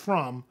products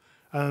from,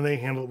 and then they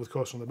handle it with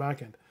Coast on the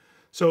back end.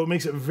 So it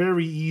makes it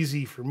very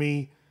easy for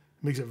me.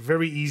 It makes it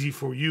very easy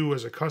for you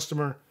as a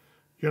customer.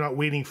 You're not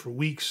waiting for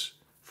weeks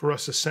for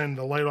us to send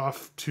a light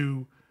off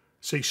to,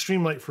 say,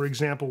 Streamlight, for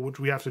example, which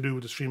we have to do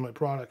with the Streamlight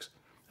products,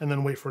 and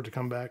then wait for it to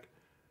come back.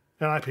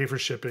 And I pay for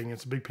shipping.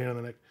 It's a big pain in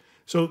the neck.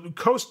 So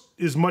Coast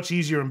is much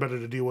easier and better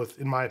to deal with,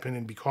 in my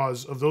opinion,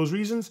 because of those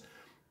reasons.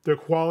 Their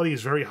quality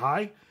is very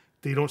high.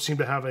 They don't seem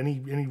to have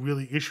any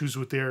really issues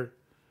with their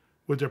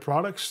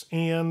products,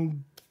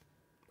 and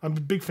I'm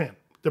a big fan.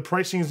 The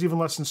pricing is even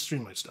less than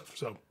Streamlight stuff,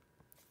 so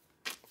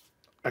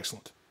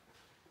excellent.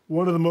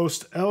 One of the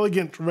most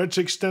elegant wrench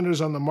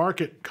extenders on the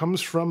market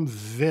comes from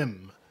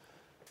Vim.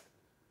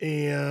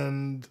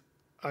 And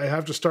I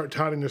have to start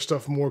touting their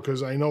stuff more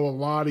because I know a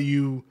lot of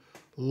you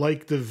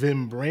like the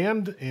Vim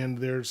brand and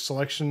their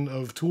selection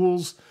of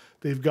tools.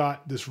 They've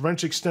got this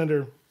wrench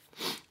extender,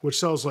 which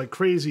sells like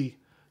crazy.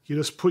 You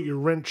just put your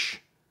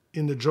wrench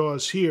in the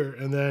jaws here,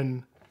 and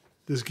then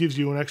this gives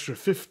you an extra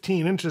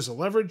 15 inches of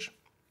leverage.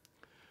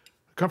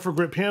 A Comfort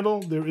grip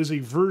handle. There is a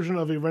version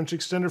of a wrench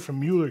extender from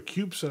Mueller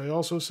Cubes that I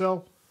also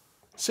sell.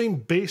 Same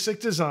basic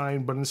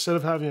design, but instead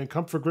of having a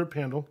comfort grip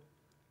handle,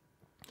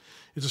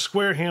 it's a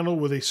square handle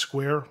with a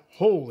square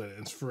hole in it.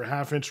 It's for a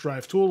 1/2-inch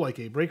drive tool like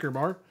a breaker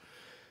bar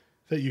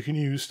that you can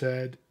use to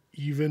add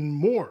even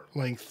more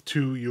length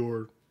to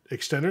your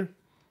extender.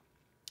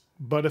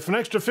 But if an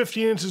extra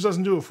 15 inches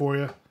doesn't do it for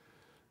you,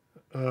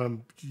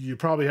 you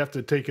probably have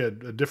to take a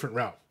different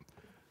route.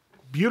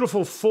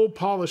 Beautiful full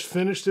polish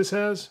finish this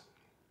has.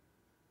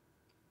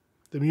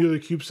 The Mueller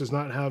Cubes does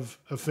not have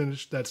a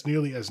finish that's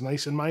nearly as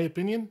nice in my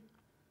opinion.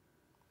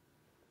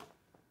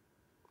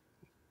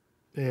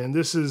 And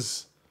this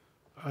is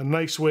a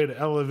nice way to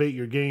elevate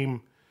your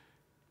game.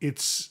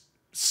 It's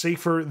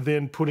safer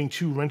than putting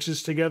 2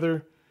 wrenches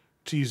together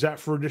to use that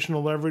for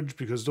additional leverage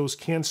because those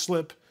can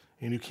slip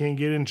and you can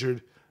get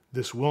injured.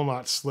 This will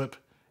not slip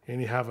and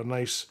you have a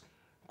nice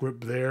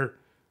grip there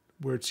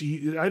where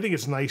I think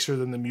it's nicer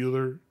than the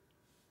Mueller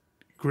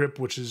grip,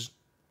 which is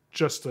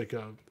just like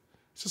a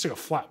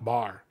flat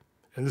bar.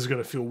 And this is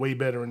going to feel way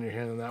better in your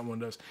hand than that one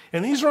does.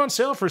 And these are on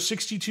sale for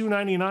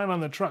 $62.99 on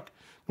the truck.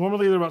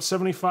 Normally they're about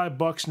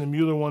 $75 and the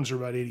Mueller ones are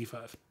about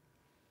 $85.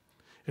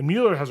 And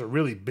Mueller has a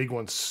really big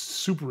one,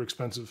 super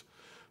expensive.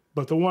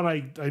 But the one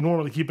I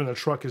normally keep in the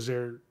truck is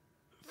their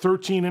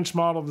 13-inch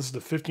model. This is the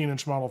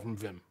 15-inch model from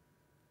Vim.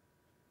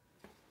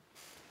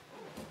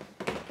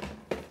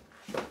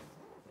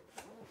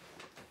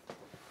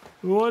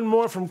 One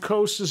more from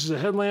Coast. This is a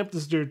headlamp.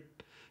 This is their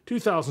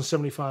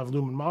 2075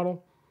 lumen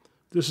model.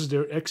 This is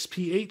their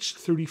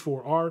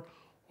XPH34R.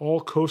 All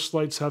Coast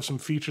lights have some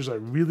features I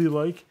really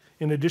like.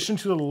 In addition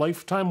to the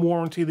lifetime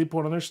warranty they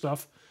put on their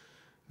stuff,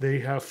 they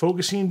have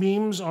focusing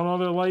beams on all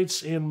their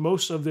lights, and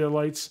most of their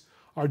lights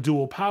are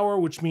dual power,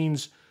 which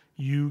means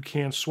you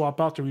can swap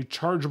out the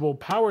rechargeable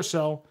power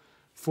cell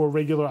for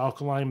regular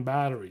alkaline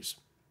batteries.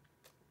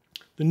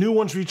 The new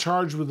ones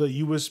recharge with a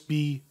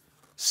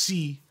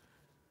USB-C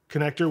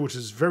connector, which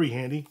is very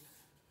handy.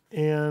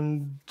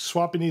 And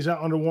swapping these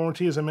out under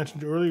warranty, as I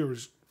mentioned earlier,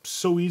 is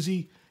so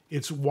easy.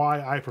 It's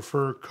why I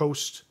prefer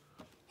Coast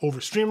over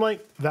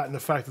Streamlight. That and the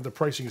fact that the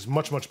pricing is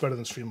much, much better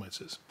than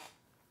Streamlight's is.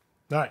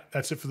 All right,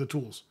 that's it for the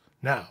tools.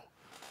 Now,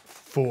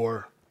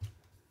 for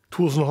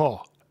Tools in the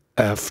Hall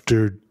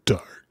After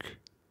Dark.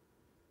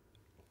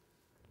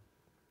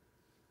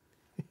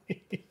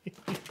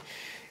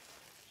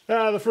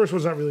 The first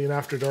one's not really an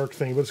After Dark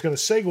thing, but it's going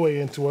to segue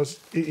into us.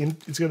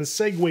 It's going to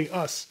segue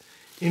us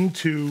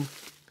into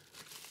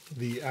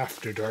the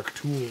After Dark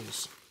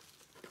tools.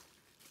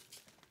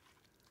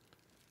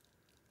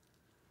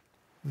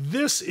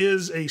 This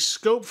is a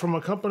scope from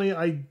a company,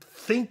 I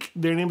think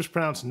their name is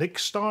pronounced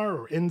Nickstar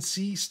or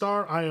NC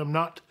Star. I am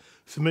not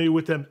familiar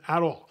with them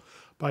at all.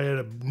 But I had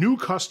a new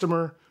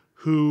customer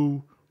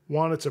who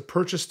wanted to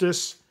purchase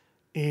this,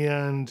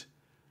 and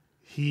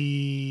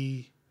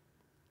he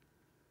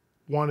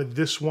wanted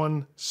this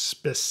one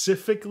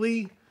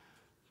specifically.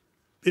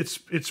 It's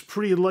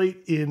pretty light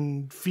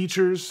in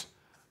features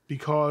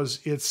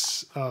because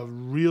it's a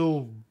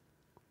real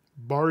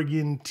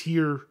bargain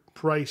tier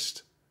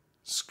priced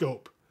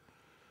scope.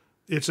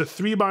 It's a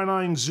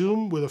 3x9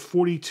 zoom with a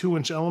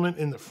 42-inch element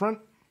in the front.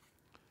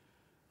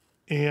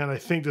 And I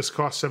think this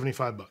costs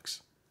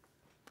 $75.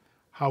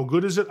 How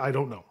good is it? I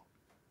don't know.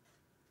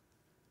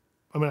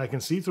 I mean, I can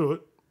see through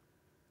it.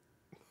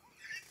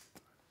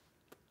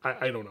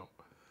 I don't know.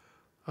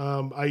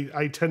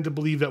 I tend to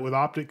believe that with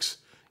optics,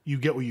 you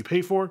get what you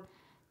pay for.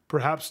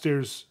 Perhaps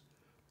there's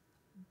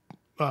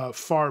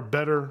far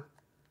better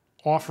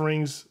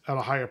offerings at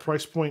a higher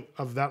price point.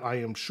 Of that, I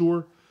am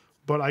sure.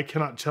 But I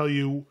cannot tell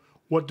you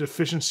what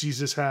deficiencies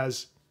this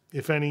has,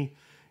 if any.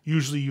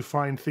 Usually you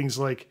find things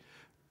like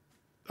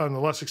on the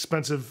less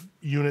expensive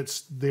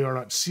units, they are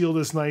not sealed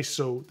as nice,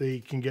 so they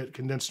can get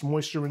condensed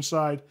moisture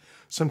inside.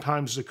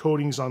 Sometimes the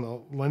coatings on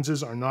the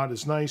lenses are not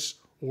as nice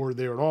or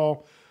there at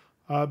all.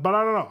 But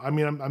I don't know. I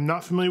mean, I'm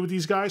not familiar with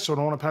these guys, so I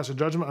don't want to pass a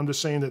judgment. I'm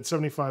just saying that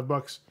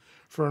 $75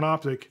 for an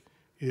optic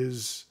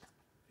is,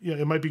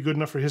 it might be good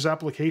enough for his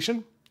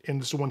application, and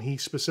it's the one he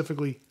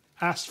specifically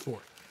asked for.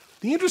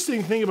 The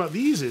interesting thing about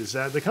these is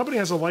that the company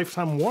has a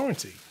lifetime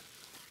warranty.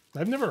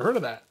 I've never heard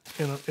of that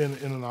in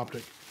an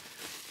optic.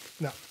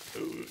 Now,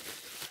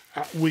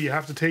 will you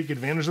have to take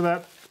advantage of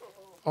that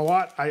a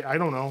lot? I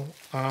don't know.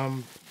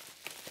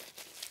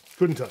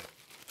 Couldn't tell you.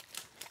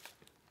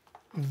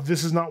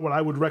 This is not what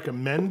I would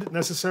recommend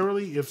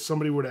necessarily. If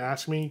somebody were to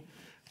ask me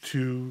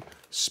to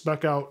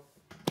spec out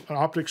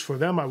optics for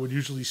them, I would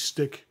usually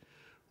stick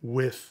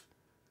with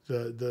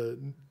the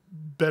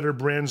better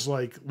brands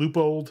like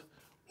Leupold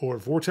or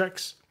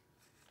Vortex.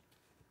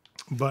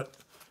 But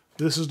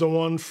this is the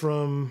one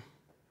from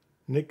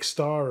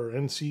Nickstar or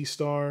NC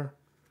Star.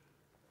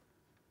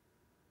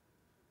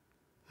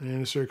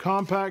 And it's their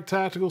compact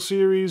tactical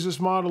series. This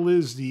model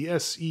is the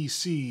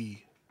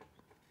SEC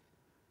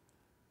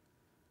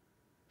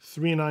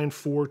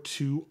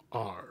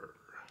 3942R.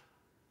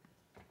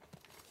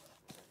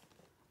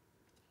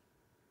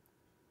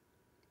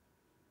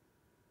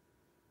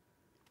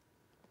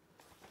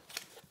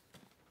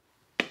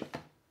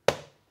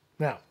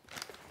 Now,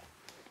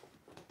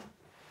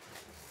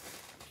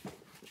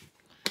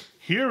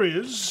 here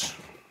is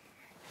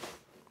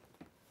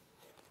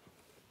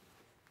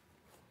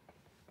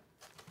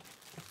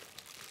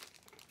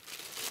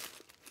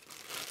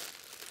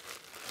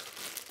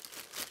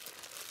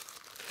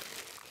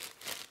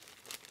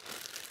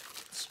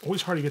it's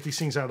always hard to get these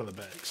things out of the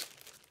bags.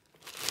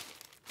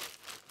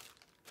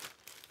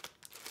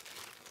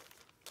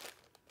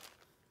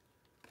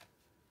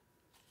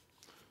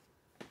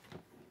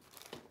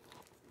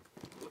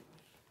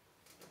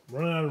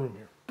 Running out of room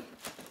here.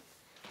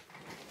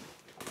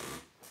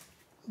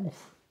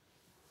 Oof.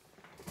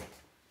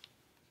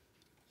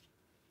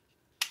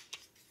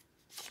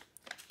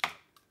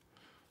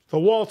 The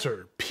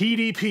Walter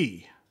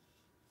PDP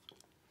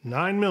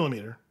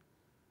 9mm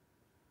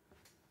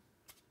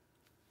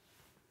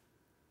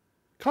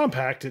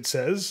compact, it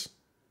says,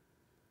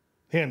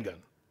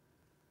 handgun.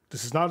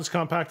 This is not as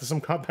compact as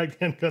some compact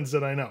handguns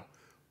that I know,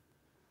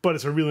 but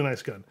it's a really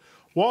nice gun.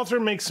 Walter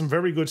makes some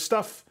very good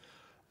stuff.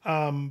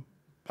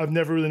 I've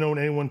never really known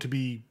anyone to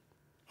be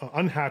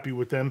unhappy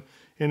with them.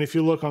 And if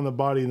you look on the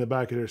body in the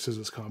back of there, it says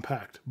it's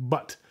compact.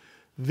 But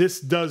this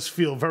does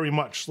feel very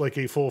much like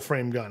a full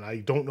frame gun. I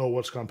don't know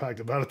what's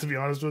compact about it, to be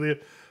honest with you.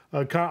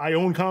 I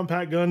own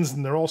compact guns,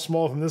 and they're all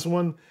smaller than this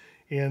one.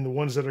 And the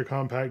ones that are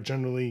compact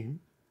generally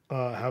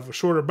have a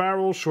shorter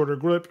barrel, shorter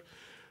grip.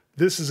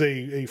 This is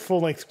a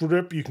full-length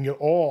grip. You can get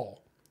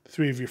all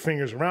 3 of your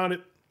fingers around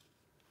it.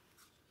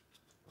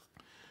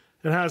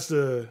 It has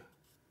the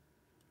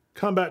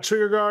combat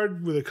trigger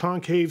guard with a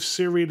concave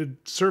serrated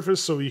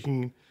surface, so you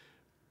can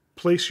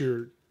place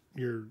your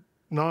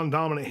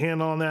non-dominant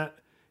hand on that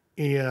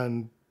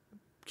and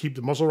keep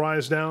the muzzle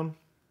rise down.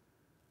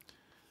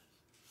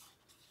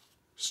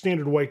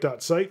 Standard white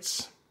dot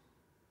sights.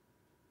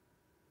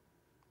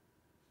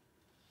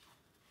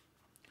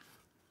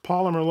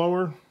 Polymer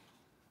lower.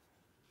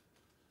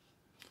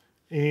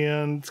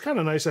 And it's kind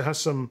of nice. It has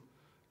some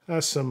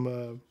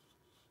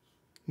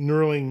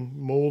knurling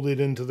molded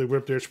into the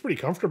grip there. It's pretty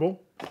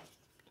comfortable.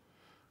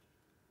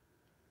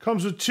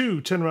 Comes with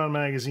 2 10-round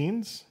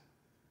magazines.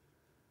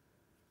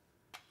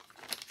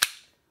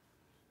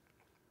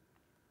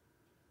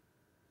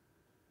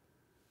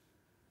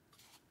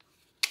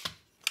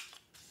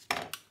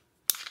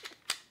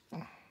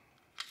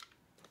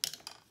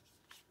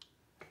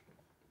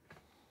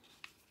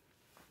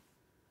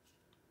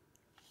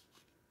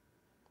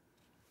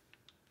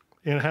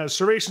 And it has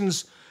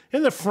serrations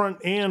in the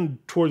front and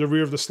toward the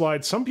rear of the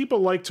slide. Some people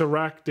like to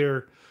rack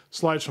their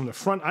slides from the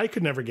front. I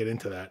could never get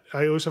into that.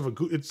 I always have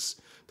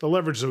the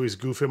leverage is always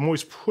goofy. I'm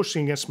always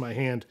pushing against my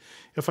hand.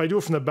 If I do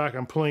it from the back,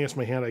 I'm pulling against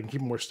my hand. I can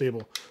keep it more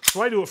stable.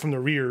 So I do it from the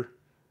rear.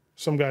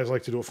 Some guys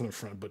like to do it from the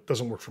front, but it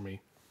doesn't work for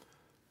me.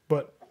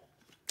 But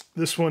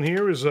this one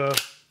here is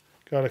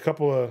got a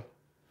couple of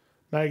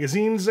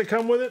magazines that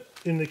come with it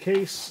in the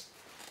case.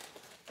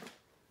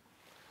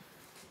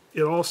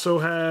 It also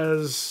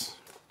has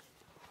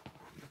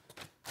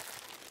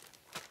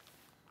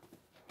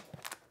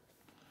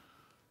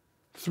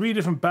 3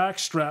 different back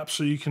straps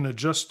so you can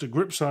adjust the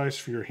grip size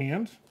for your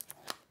hand.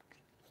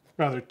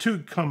 Rather,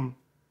 2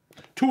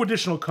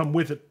 additional come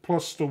with it,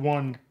 plus the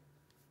one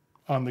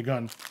on the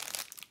gun.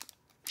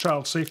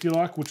 Child safety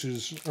lock, which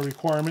is a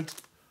requirement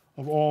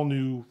of all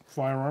new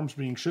firearms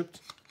being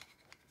shipped.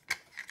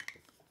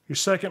 Your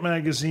second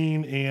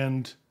magazine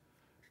and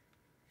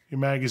your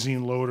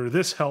magazine loader.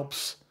 This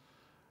helps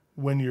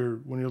when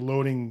you're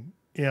loading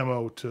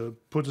ammo to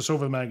put this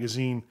over the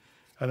magazine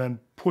and then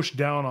push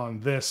down on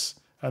this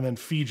and then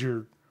feed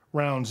your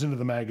rounds into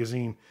the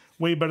magazine.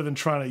 Way better than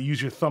trying to use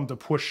your thumb to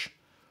push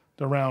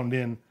the round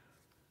in.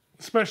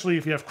 Especially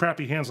if you have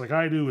crappy hands like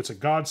I do, it's a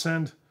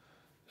godsend.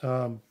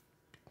 Very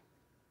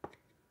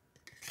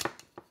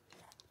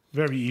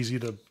easy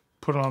to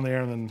put on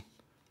there and then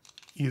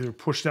either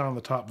push down on the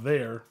top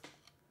there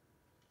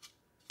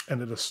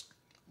and it just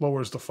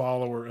lowers the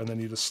follower, and then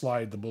you just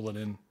slide the bullet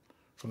in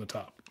from the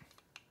top.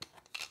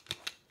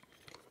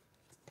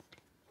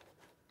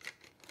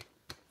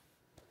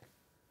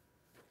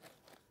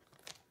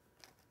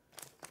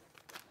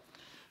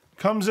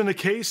 Comes in a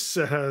case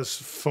that has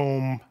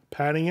foam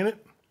padding in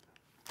it.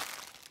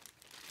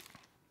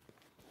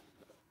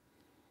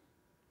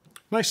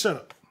 Nice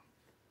setup.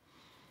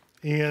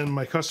 And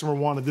my customer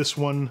wanted this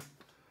one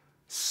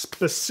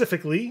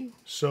specifically,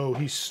 so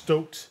he's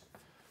stoked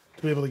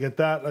to be able to get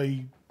that.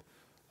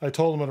 I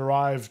told him it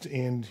arrived,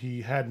 and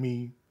he had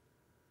me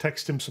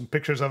text him some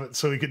pictures of it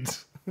so he could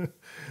so he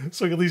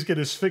could at least get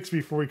his fix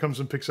before he comes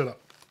and picks it up.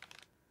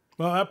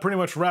 Well, that pretty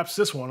much wraps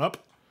this one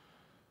up.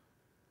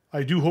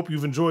 I do hope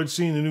you've enjoyed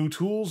seeing the new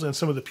tools and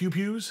some of the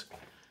pew-pews.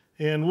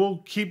 And we'll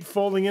keep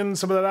folding in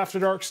some of that After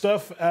Dark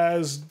stuff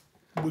as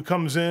it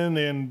comes in,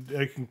 and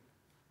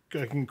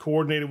I can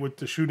coordinate it with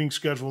the shooting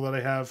schedule that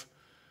I have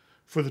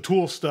for the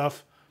tool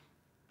stuff.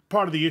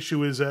 Part of the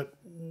issue is that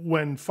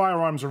when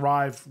firearms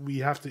arrive, we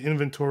have to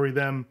inventory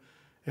them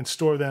and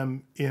store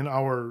them in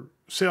our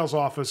sales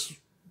office,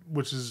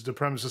 which is the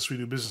premises we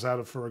do business out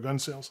of for our gun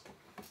sales.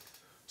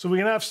 So we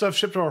can have stuff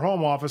shipped to our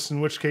home office, in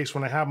which case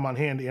when I have them on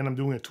hand and I'm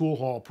doing a tool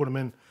haul, I'll put them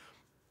in.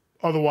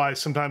 Otherwise,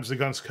 sometimes the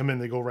guns come in,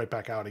 they go right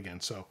back out again.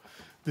 So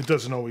it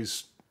doesn't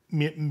always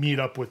meet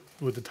up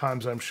with the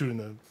times I'm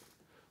shooting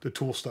the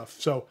tool stuff.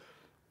 So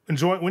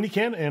enjoy it when you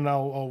can, and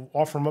I'll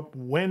offer them up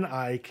when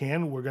I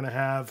can. We're going to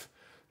have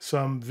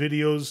some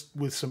videos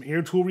with some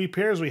air tool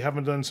repairs. We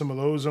haven't done some of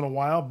those in a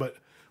while, but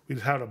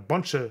we've had a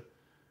bunch of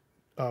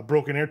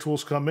broken air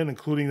tools come in,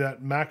 including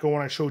that Matco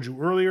one I showed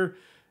you earlier,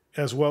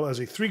 as well as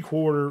a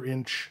 3/4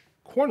 inch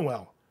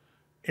Cornwell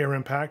air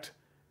impact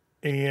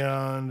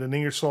and an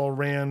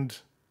Ingersoll-Rand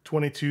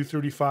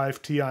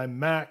 2235 Ti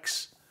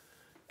Max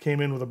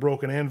came in with a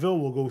broken anvil.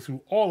 We'll go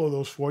through all of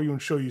those for you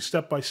and show you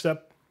step by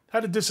step how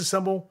to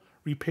disassemble,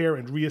 repair,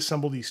 and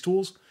reassemble these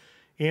tools.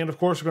 And of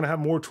course, we're going to have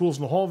more tools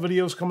in the haul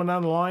videos coming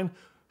down the line.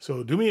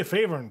 So do me a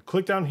favor and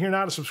click down here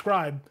now to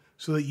subscribe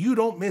so that you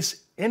don't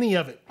miss any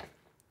of it.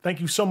 Thank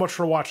you so much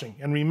for watching.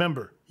 And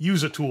remember,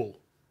 use a tool.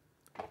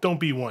 Don't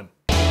be one.